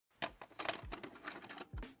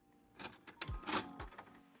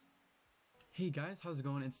Hey guys, how's it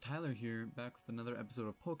going? It's Tyler here, back with another episode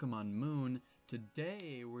of Pokemon Moon.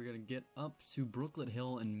 Today, we're gonna get up to Brooklet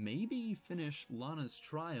Hill and maybe finish Lana's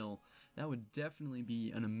trial. That would definitely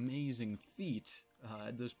be an amazing feat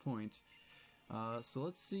at this point. So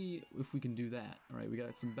let's see if we can do that. Alright, we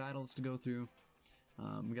got some battles to go through.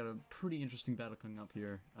 We got a pretty interesting battle coming up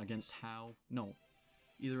here against How. No,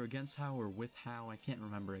 either against How or with How, I can't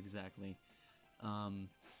remember exactly.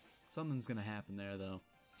 Something's gonna happen there though.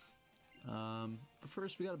 But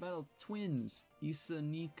first we gotta battle twins, Issa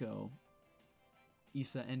and Nico.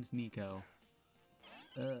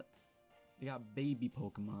 They got baby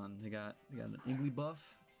Pokemon. They got an Igglybuff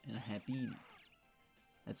and a Happiny.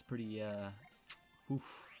 That's pretty,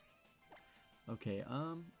 oof. Okay,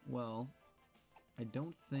 well, I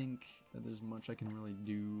don't think that there's much I can really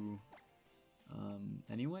do,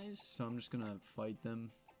 anyways, so I'm just gonna fight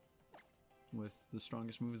them with the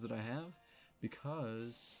strongest moves that I have,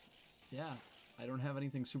 because yeah, I don't have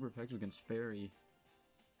anything super effective against Fairy,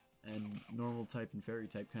 and normal type and Fairy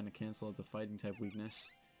type kind of cancel out the fighting type weakness.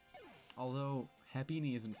 Although,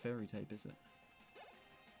 Happiny isn't Fairy type, is it?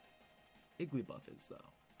 Igglybuff is, though.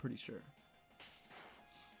 Pretty sure.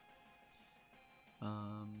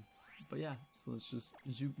 But yeah, so let's just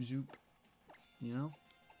zoop zoop, you know?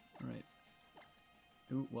 Alright.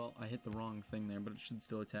 Ooh, well, I hit the wrong thing there, but it should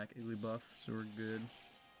still attack Igglybuff, so we're good.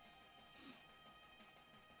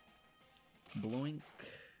 Bloink.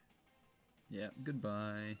 Yeah,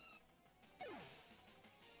 goodbye.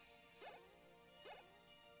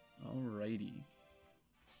 Alrighty.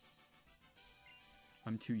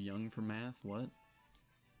 I'm too young for math? What?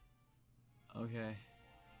 Okay.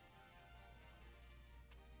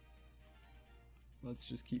 Let's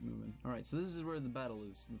just keep moving. Alright, so this is where the battle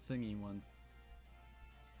is, the thingy one.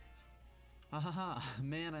 Hahaha,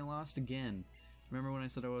 man, I lost again. Remember when I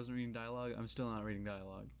said I wasn't reading dialogue? I'm still not reading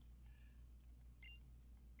dialogue.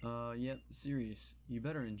 Yep, serious. You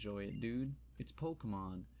better enjoy it, dude. It's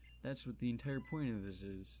Pokemon. That's what the entire point of this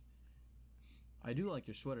is. I do like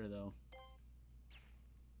your sweater, though.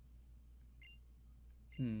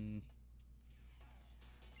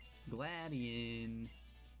 Gladian.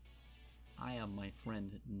 I am my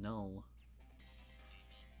friend Null.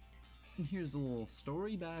 And here's a little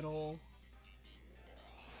story battle.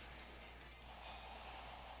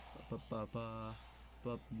 Ba-ba-ba-ba.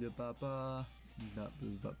 Ba-ba-ba-ba.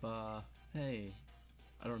 Hey,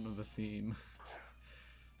 I don't know the theme.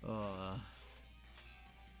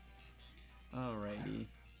 Alrighty.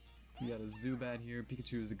 We got a Zubat here.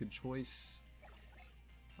 Pikachu is a good choice.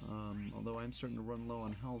 Although I'm starting to run low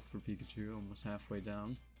on health for Pikachu, almost halfway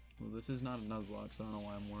down. Well, this is not a Nuzlocke, so I don't know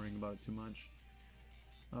why I'm worrying about it too much.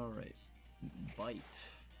 Alright.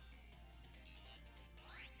 Bite.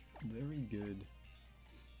 Very good.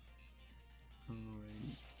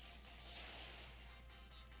 Alright.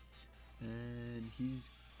 And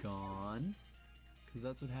he's gone, because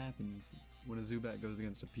that's what happens when a Zubat goes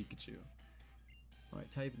against a Pikachu.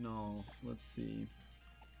 Alright, type Null, let's see.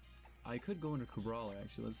 I could go into Crabrawler,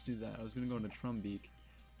 actually, let's do that. I was going to go into Trumbeak,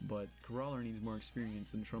 but Crabrawler needs more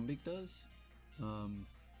experience than Trumbeak does.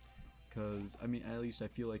 Because, I mean, at least I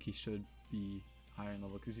feel like he should be higher in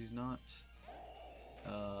level, because he's not,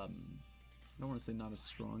 I don't want to say not as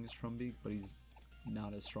strong as Trumbeak, but he's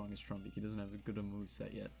not as strong as Trumbeak. He doesn't have a good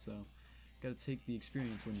moveset yet, so gotta take the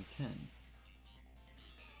experience when you can.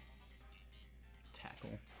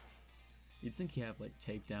 Tackle. You'd think he'd have like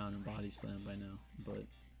takedown and body slam by now, but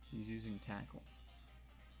he's using tackle.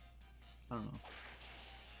 I don't know.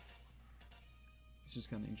 It's just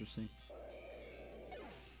kind of interesting.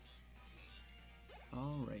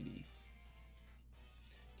 Alrighty.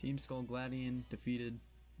 Team Skull Gladian defeated.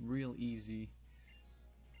 Real easy.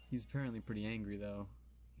 He's apparently pretty angry though.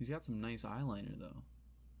 He's got some nice eyeliner though.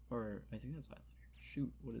 Or, I think that's eyeliner.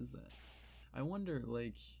 Shoot, what is that? I wonder,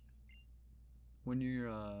 like, when you're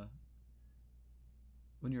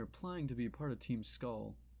applying to be a part of Team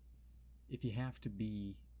Skull, if you have to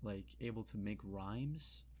be, like, able to make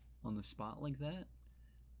rhymes on the spot like that,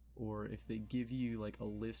 or if they give you, like, a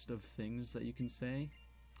list of things that you can say,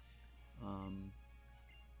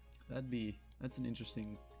 that's an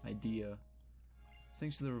interesting idea.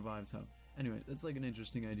 Thanks to the revives, how. Anyway, that's like an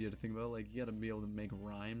interesting idea to think about, like, you gotta be able to make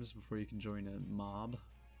rhymes before you can join a mob.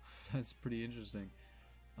 That's pretty interesting.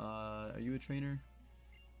 Are you a trainer?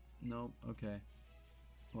 Nope, okay.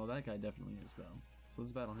 Well, that guy definitely is, though. So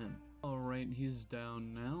let's battle him. Alright, he's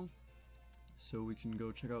down now. So we can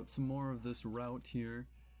go check out some more of this route here.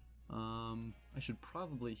 I should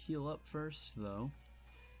probably heal up first, though.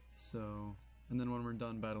 So, and then when we're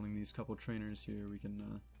done battling these couple trainers here, we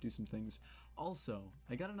can do some things. Also,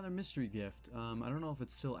 I got another mystery gift. I don't know if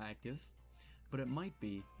it's still active, but it might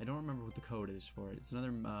be. I don't remember what the code is for it. It's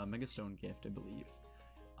another Megastone gift, I believe.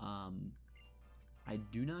 I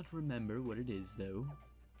do not remember what it is though.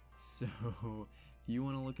 So if you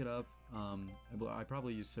want to look it up, I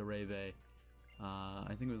probably used Sareve. I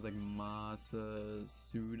think it was like Masasuda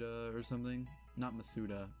or something. Not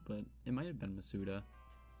Masuda, but it might have been Masuda.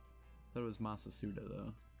 I thought it was Masasuda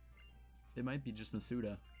though. It might be just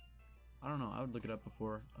Masuda. I don't know. I would look it up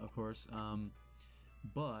before, of course.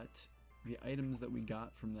 But the items that we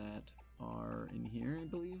got from that are in here, I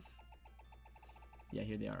believe. Yeah,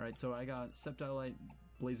 here they are. Alright, so I got Septilite,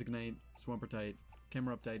 Blazignite, Swampertite,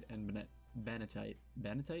 Cameruptite, and Banatite.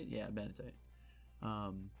 Banatite? Yeah, Banatite.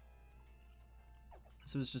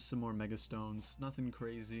 So it's just some more Mega Stones. Nothing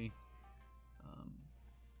crazy.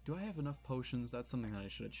 Do I have enough potions? That's something that I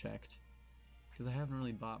should have checked. Because I haven't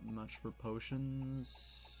really bought much for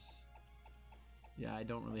potions. Yeah, I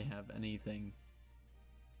don't really have anything.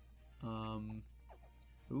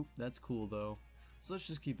 Oop, that's cool though. So let's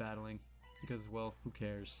just keep battling. Because, well, who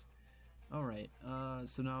cares? Alright,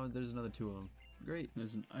 so now there's another two of them. Great,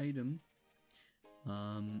 there's an item.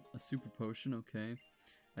 A super potion, okay.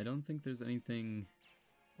 I don't think there's anything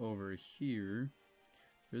over here.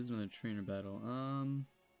 There's another trainer battle.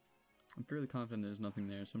 I'm fairly confident there's nothing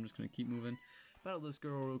there, so I'm just gonna keep moving. Battle this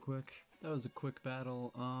girl real quick. That was a quick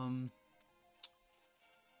battle.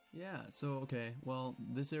 Yeah, so, okay, well,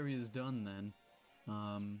 this area is done then.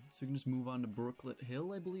 So we can just move on to Brooklet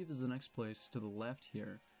Hill, I believe, is the next place to the left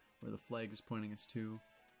here, where the flag is pointing us to.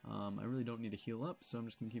 I really don't need to heal up, so I'm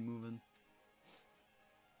just gonna keep moving.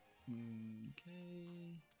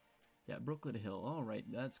 Okay. Yeah, Brooklet Hill. Alright,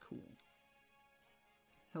 that's cool.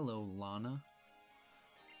 Hello, Lana.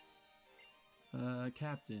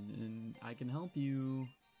 Captain, and I can help you,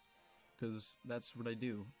 because that's what I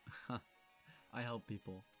do. I help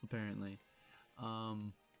people, apparently.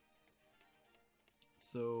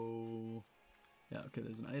 So, yeah, okay,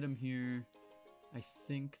 there's an item here. I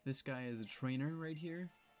think this guy is a trainer right here.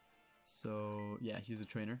 So, yeah, he's a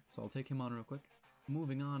trainer, so I'll take him on real quick.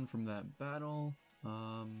 Moving on from that battle,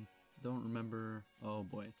 don't remember, oh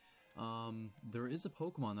boy. There is a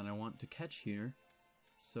Pokemon that I want to catch here.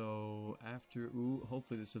 So, after, ooh,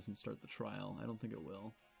 hopefully this doesn't start the trial. I don't think it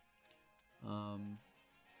will.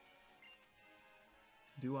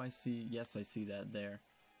 Do I see, yes, I see that there.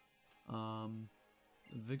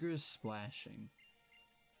 Vigorous Splashing.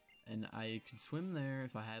 And I could swim there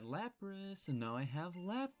if I had Lapras, and now I have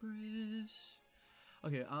Lapras.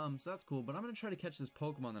 Okay, so that's cool, but I'm gonna try to catch this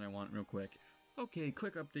Pokemon that I want real quick. Okay,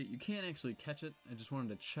 quick update, you can't actually catch it. I just wanted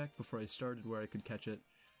to check before I started where I could catch it.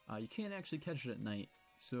 You can't actually catch it at night,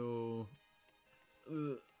 so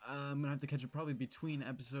I'm gonna have to catch it probably between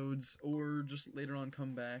episodes, or just later on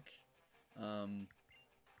come back.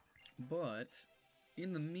 But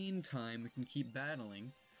in the meantime, we can keep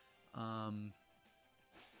battling.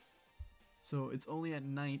 So it's only at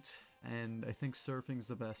night, and I think surfing's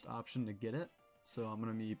the best option to get it. So I'm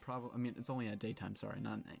gonna be I mean, it's only at daytime, sorry,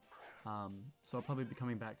 not at night. So I'll probably be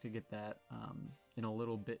coming back to get that, in a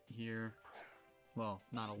little bit here. Well,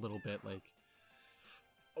 not a little bit, like,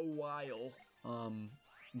 a while.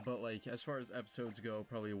 But like, as far as episodes go,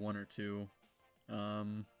 probably one or two.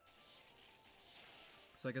 So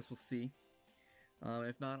I guess we'll see.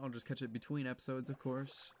 If not, I'll just catch it between episodes, of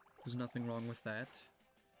course. There's nothing wrong with that.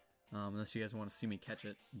 Unless you guys want to see me catch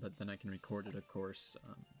it, but then I can record it, of course.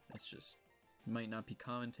 It's just, might not be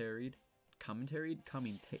commentaried.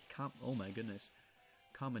 Oh my goodness.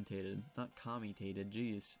 Commentated, not commutated,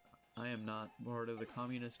 jeez. I am not part of the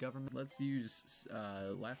communist government. Let's use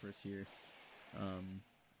Lapras here,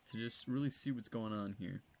 to just really see what's going on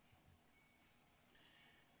here.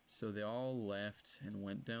 So they all left and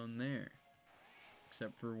went down there.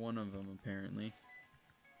 Except for one of them, apparently.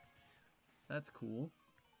 That's cool.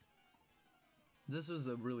 This was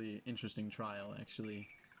a really interesting trial, actually.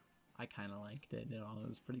 I kind of liked it, it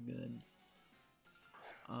was pretty good.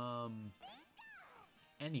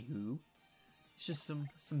 Anywho, it's just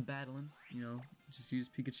some battling, you know, just use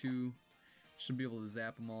Pikachu, should be able to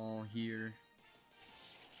zap them all here.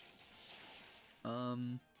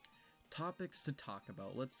 Topics to talk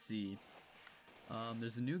about, let's see.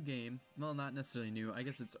 There's a new game, well, not necessarily new, I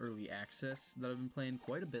guess it's early access, that I've been playing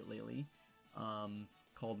quite a bit lately,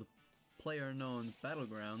 called PlayerUnknown's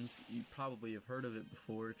Battlegrounds. You probably have heard of it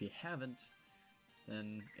before. If you haven't,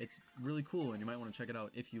 then it's really cool, and you might want to check it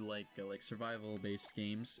out if you like survival-based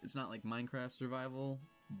games. It's not like Minecraft survival,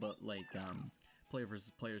 but like player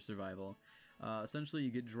versus player survival. Essentially,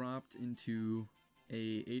 you get dropped into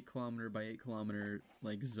a 8 km by 8 km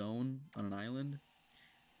like zone on an island,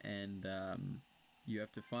 and You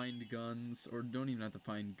have to find guns, or don't even have to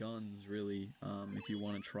find guns, really, if you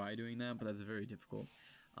want to try doing that, but that's very difficult.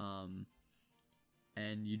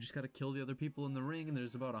 And you just gotta kill the other people in the ring, and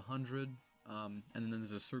there's about 100, and then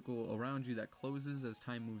there's a circle around you that closes as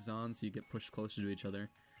time moves on, so you get pushed closer to each other.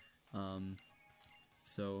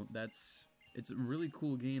 So it's a really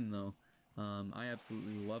cool game, though. I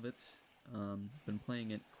absolutely love it. Been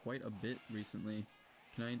playing it quite a bit recently.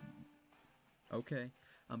 Okay.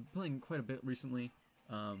 I'm playing quite a bit recently.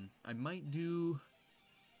 I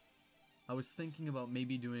was thinking about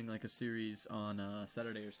maybe doing like a series on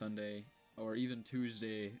Saturday or Sunday, or even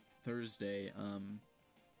Tuesday, Thursday,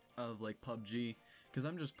 of like PUBG, because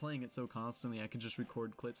I'm just playing it so constantly. I could just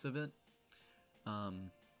record clips of it, and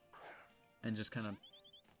just kind of,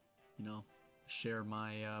 you know, share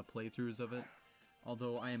my playthroughs of it.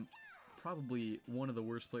 Although I am probably one of the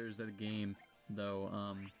worst players at the game,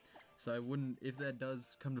 though. So I wouldn't, if that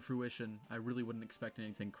does come to fruition, I really wouldn't expect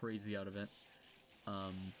anything crazy out of it.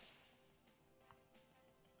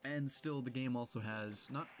 And still, the game also has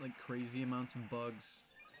not like crazy amounts of bugs,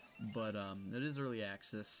 but it is early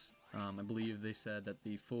access. I believe they said that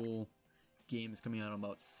the full game is coming out in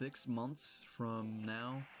about 6 months from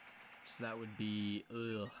now, so that would be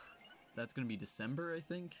that's gonna be December, I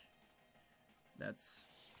think.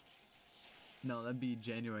 No, that'd be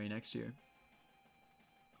January next year,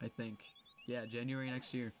 I think. Yeah, January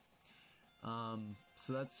next year.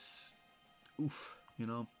 So that's oof, you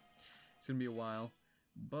know, it's gonna be a while.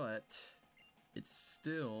 But it's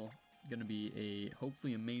still gonna be a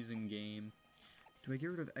hopefully amazing game. Do I get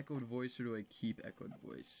rid of echoed voice or do I keep echoed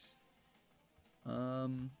voice?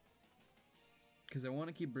 Because I want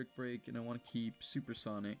to keep Brick Break and I want to keep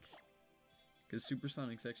Supersonic. Because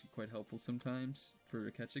Supersonic's actually quite helpful sometimes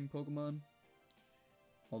for catching Pokemon.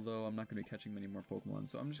 Although I'm not going to be catching many more Pokemon,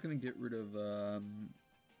 so I'm just going to get rid of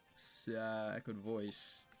echoed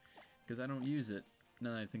voice. Because I don't use it,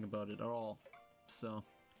 now that I think about it at all. So,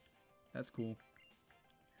 that's cool.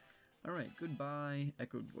 Alright, goodbye,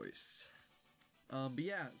 echoed voice. But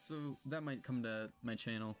yeah, so that might come to my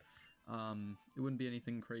channel. It wouldn't be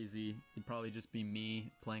anything crazy. It'd probably just be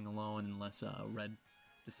me playing alone unless Red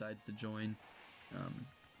decides to join.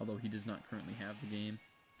 Although he does not currently have the game.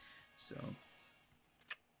 So,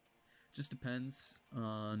 just depends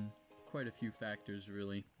on quite a few factors,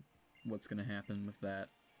 really, what's going to happen with that.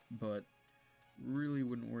 But really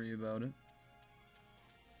wouldn't worry about it.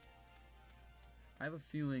 I have a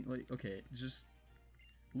feeling, like, okay, just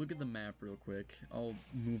look at the map real quick. I'll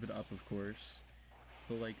move it up, of course.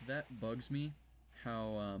 But, like, that bugs me,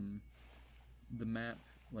 how, the map,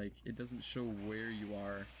 like, it doesn't show where you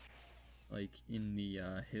are, like, in the,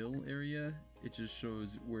 hill area. It just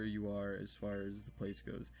shows where you are as far as the place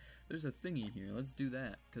goes. There's a thingy here. Let's do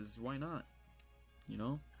that, because why not? You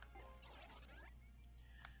know?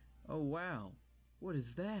 Oh, wow. What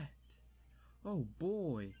is that? Oh,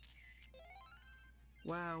 boy.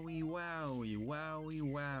 Wowie, wowie, wowie,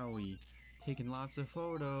 wowie. Taking lots of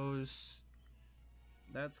photos.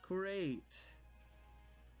 That's great.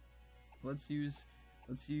 Let's use,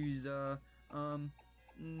 that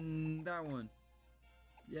one.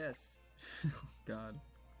 Yes. Oh, God.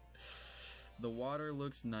 The water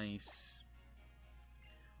looks nice.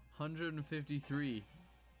 153.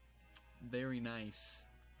 Very nice.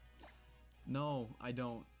 No, I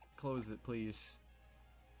don't. Close it, please.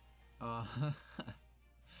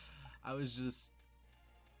 I was just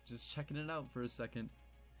checking it out for a second.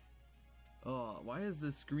 Oh, why is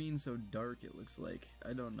the screen so dark, it looks like?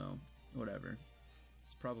 I don't know. Whatever.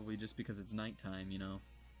 It's probably just because it's nighttime, you know.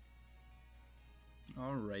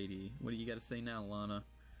 Alrighty. What do you gotta say now, Lana?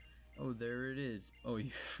 Oh, there it is. Oh, you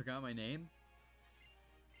forgot my name?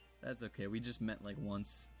 That's okay. We just met like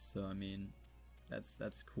once, so I mean,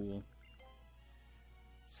 that's cool.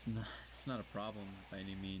 It's not a problem by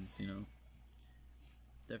any means, you know.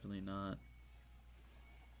 Definitely not.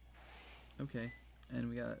 Okay, and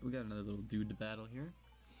we got another little dude to battle here.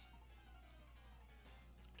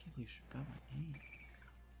 I can't believe she forgot my name.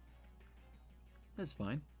 That's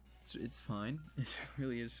fine. It's fine. It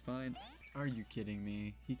really is fine. Are you kidding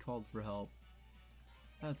me? He called for help.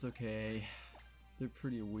 That's okay. They're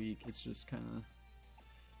pretty weak. It's just kind of.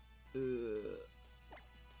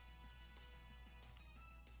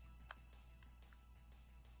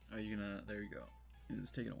 Are you gonna? There you go.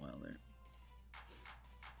 It's taking a while there.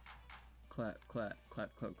 Clap, clap,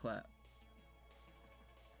 clap, clap, clap.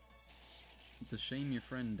 It's a shame your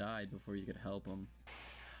friend died before you could help him.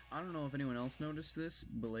 I don't know if anyone else noticed this,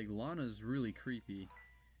 but like Lana's really creepy.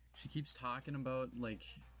 She keeps talking about like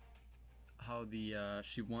how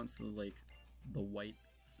she wants the white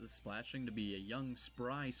splashing to be a young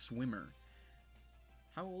spry swimmer.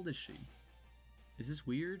 How old is she? Is this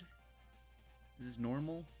weird? Is this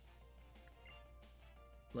normal?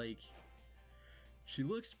 Like, she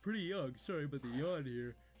looks pretty young. Sorry about the yawn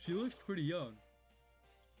here. She looks pretty young.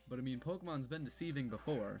 But I mean, Pokemon's been deceiving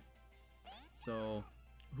before. So,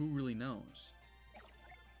 who really knows?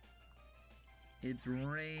 It's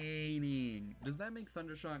raining. Does that make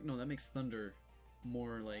Thundershock? No, that makes Thunder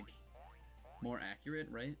more, like, more accurate,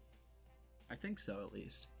 right? I think so, at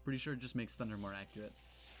least. Pretty sure it just makes Thunder more accurate.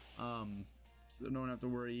 So no one have to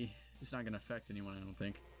worry. It's not gonna affect anyone, I don't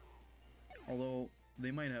think. Although,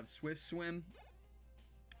 they might have Swift Swim,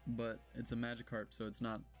 but it's a Magikarp, so it's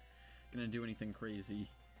not gonna do anything crazy.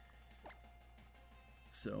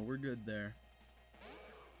 So, we're good there.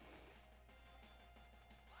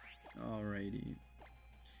 Alrighty.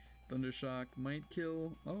 Thundershock might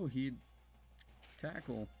kill. Oh, he'd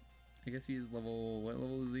tackle. I guess he is level. What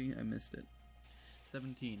level is he? I missed it.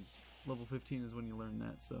 17. Level 15 is when you learn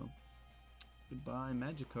that, so. Goodbye,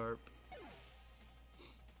 Magikarp.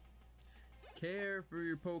 Care for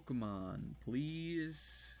your Pokemon,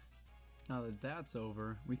 please. Now that that's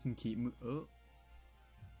over, we can keep oh.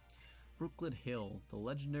 Brooklet Hill, the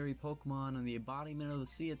legendary Pokemon and the embodiment of the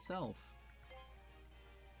sea itself.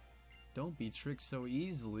 Don't be tricked so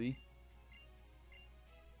easily.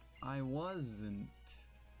 I wasn't.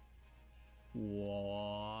 What?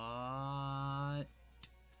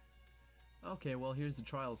 Okay, well here's the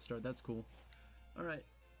trial start. That's cool. Alright.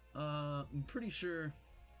 I'm pretty sure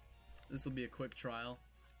this will be a quick trial.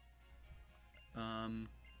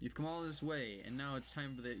 You've come all this way, and now it's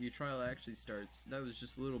time for your trial actually starts. That was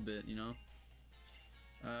just a little bit, you know.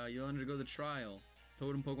 You'll undergo the trial.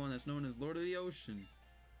 Totem Pokemon that's known as Lord of the Ocean.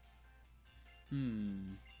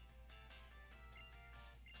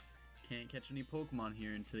 Can't catch any Pokemon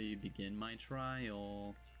here until you begin my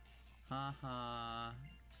trial. Haha.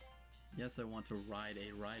 Yes, I want to ride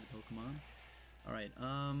a Pokemon. Alright,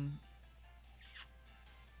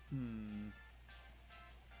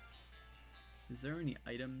 is there any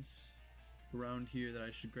items around here that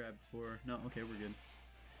I should grab before? No, okay, we're good.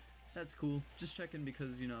 That's cool. Just checking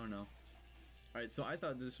because, you know, no. Alright, so I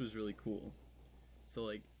thought this was really cool. So,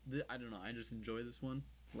 like, I don't know, I just enjoy this one.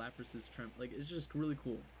 Lapras's like, it's just really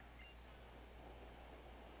cool.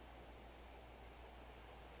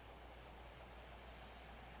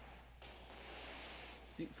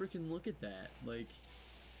 See, freaking look at that. Like,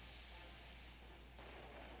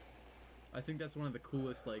 I think that's one of the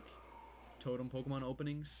coolest, like, totem Pokemon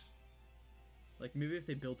openings. Like, maybe if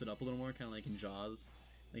they built it up a little more, kind of like in Jaws.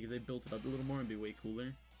 Like, if they built it up a little more, it'd be way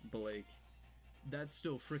cooler. But, like, that's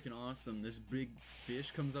still freaking awesome. This big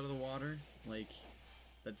fish comes out of the water. Like,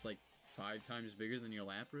 that's, like, 5 times bigger than your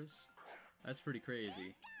Lapras. That's pretty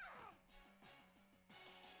crazy.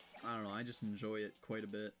 I don't know, I just enjoy it quite a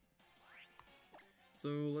bit. So,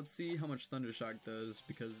 let's see how much Thundershock does,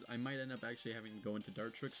 because I might end up actually having to go into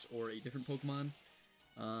Dartrix or a different Pokemon.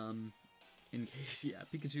 In case, yeah,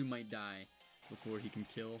 Pikachu might die before he can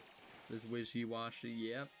kill this wishy-washy.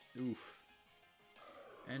 Yep, oof.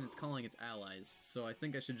 And it's calling its allies, so I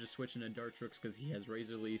think I should just switch into Dartrix because he has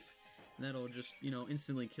Razor Leaf, and that'll just, you know,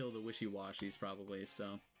 instantly kill the wishy-washies probably,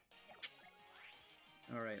 so.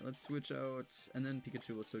 Alright, let's switch out, and then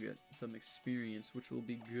Pikachu will still get some experience, which will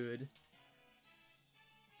be good.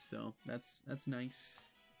 So, that's nice.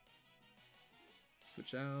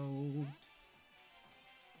 Switch out.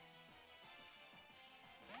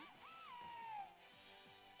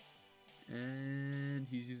 And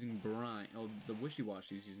he's using Brine. Oh, the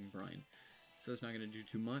Wishy-Washy's using Brine. So that's not going to do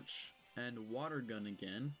too much. And Water Gun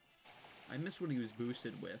again. I missed what he was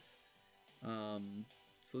boosted with. So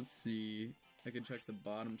let's see. I can check the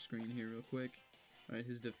bottom screen here real quick. Alright,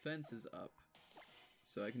 his defense is up.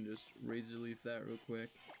 So I can just Razor Leaf that real quick.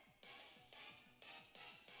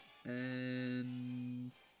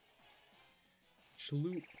 And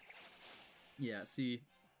Chaloop. Yeah, see,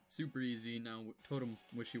 super easy. Now Totem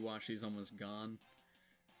Wishy-Washy is almost gone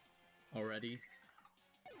already.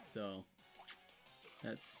 So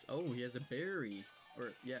that's, oh, he has a berry.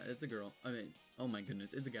 Or yeah, it's a girl. I mean, oh my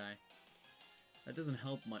goodness, it's a guy. That doesn't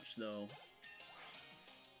help much though.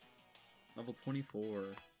 Level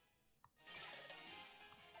 24.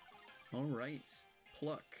 Alright.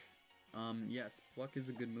 Pluck. Yes, Pluck is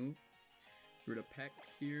a good move. Get rid of Peck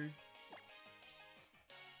here.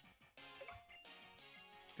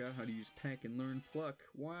 Forgot how to use Peck and learn Pluck.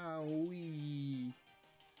 Wowee!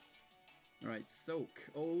 Alright, Soak.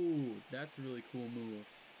 Oh, that's a really cool move.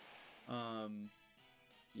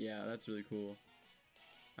 Yeah, that's really cool.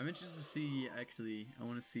 I'm interested to see, actually, I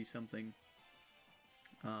want to see something,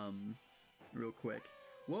 real quick.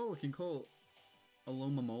 Whoa, it can call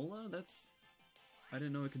Alomomola? That's I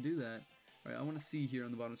didn't know it could do that. Alright, I want to see here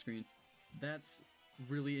on the bottom screen. That's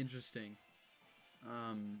really interesting.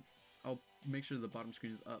 I'll make sure the bottom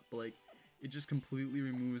screen is up, but like, it just completely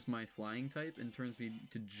removes my flying type and turns me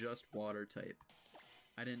to just water type.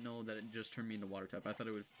 I didn't know that it just turned me into water type. I thought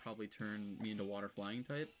it would probably turn me into water flying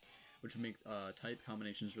type, which would make type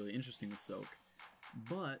combinations really interesting with Soak.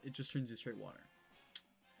 But it just turns you straight water.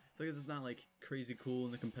 So I guess it's not like crazy cool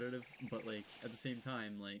in the competitive, but like at the same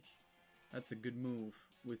time, like that's a good move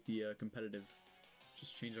with the competitive.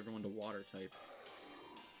 Just change everyone to water type.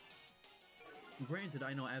 Granted,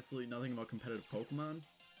 I know absolutely nothing about competitive Pokemon,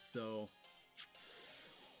 so...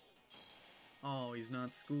 Oh, he's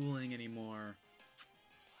not schooling anymore.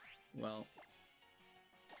 Well,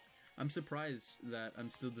 I'm surprised that I'm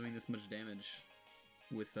still doing this much damage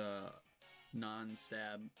with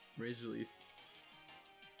non-stab Razor Leaf.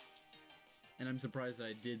 And I'm surprised that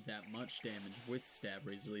I did that much damage with stab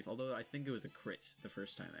Razor Leaf, although I think it was a crit the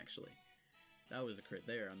first time, actually. That was a crit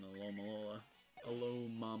there on the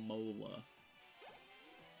Alomomola.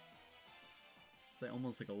 It's like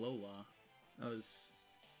almost like a Lola. That was...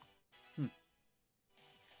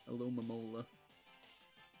 Alomomola.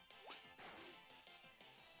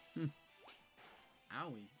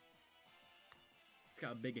 Owie. It's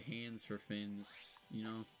got big hands for fins, you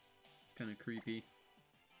know? It's kind of creepy.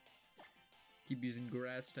 Keep using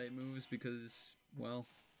grass type moves because, well,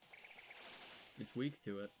 it's weak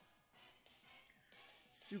to it.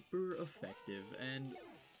 Super effective, and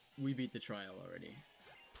we beat the trial already.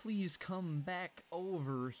 Please come back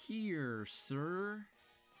over here, sir.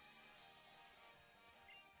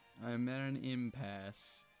 I'm at an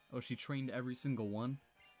impasse. Oh, she trained every single one?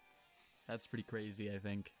 That's pretty crazy, I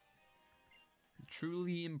think.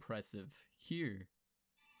 Truly impressive. Here.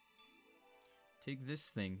 Take this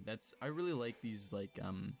thing. I really like these, like,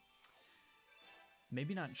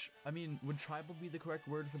 maybe not, I mean, would tribal be the correct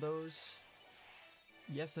word for those?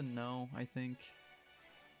 Yes and no, I think.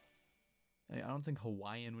 I don't think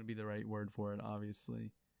Hawaiian would be the right word for it,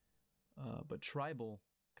 obviously. But tribal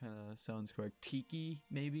kind of sounds correct. Tiki,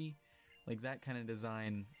 maybe? Like that kind of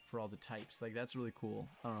design for all the types. Like, that's really cool.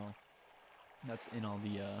 I don't know. That's in all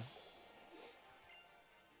the,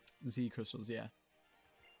 Z crystals, yeah.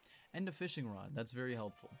 And a fishing rod. That's very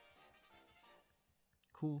helpful.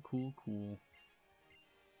 Cool, cool, cool.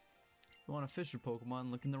 If you want to fish your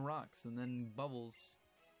Pokemon, look in the rocks, and then bubbles.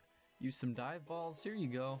 Use some dive balls. Here you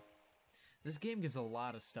go. This game gives a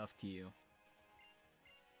lot of stuff to you.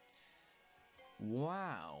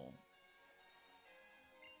 Wow.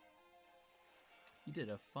 You did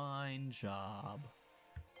a fine job.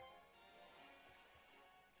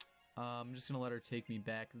 I'm just gonna let her take me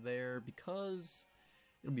back there because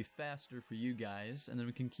it'll be faster for you guys, and then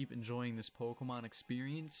we can keep enjoying this Pokemon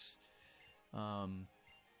experience. Give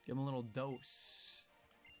him a little dose.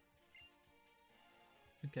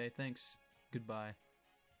 Okay, thanks. Goodbye.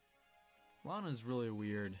 Lana's really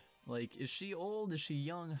weird. Like, is she old? Is she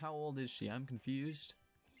young? How old is she? I'm confused.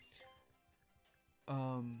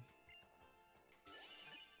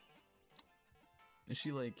 Is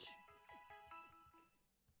she like...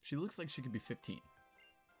 She looks like she could be 15.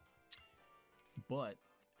 But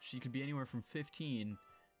she could be anywhere from 15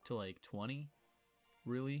 to like 20.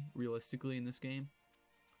 Really? Realistically in this game.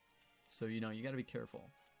 So, you know, you gotta be careful.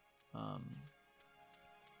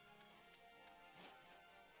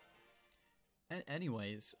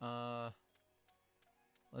 Anyways,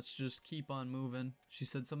 let's just keep on moving. She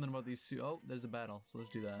said something about these oh, there's a battle, so let's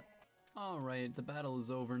do that. Alright, the battle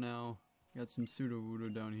is over now. Got some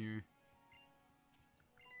Sudowoodo down here.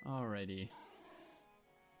 Alrighty.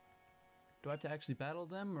 Do I have to actually battle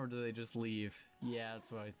them, or do they just leave? Yeah,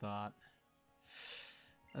 that's what I thought.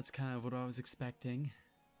 That's kind of what I was expecting.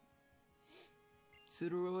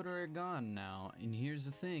 Sudowoodo are gone now, and here's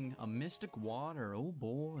the thing, a Mystic Water, oh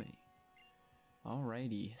boy.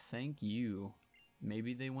 Alrighty, thank you.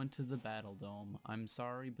 Maybe they went to the Battle Dome. I'm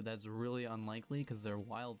sorry, but that's really unlikely because they're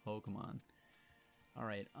wild Pokemon.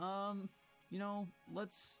 Alright, you know,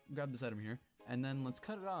 let's grab this item here, and then let's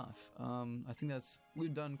cut it off. I think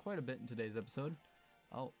we've done quite a bit in today's episode.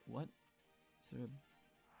 Oh, what? Is there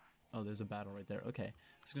oh, there's a battle right there. Okay,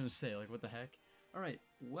 I was gonna say, like, what the heck? Alright,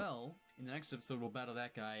 well, in the next episode we'll battle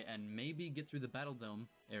that guy and maybe get through the Battle Dome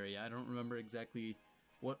area. I don't remember exactly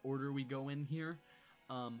what order we go in here.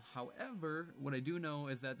 However, what I do know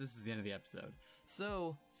is that this is the end of the episode.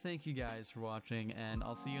 So, thank you guys for watching, and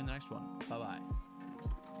I'll see you in the next one. Bye-bye.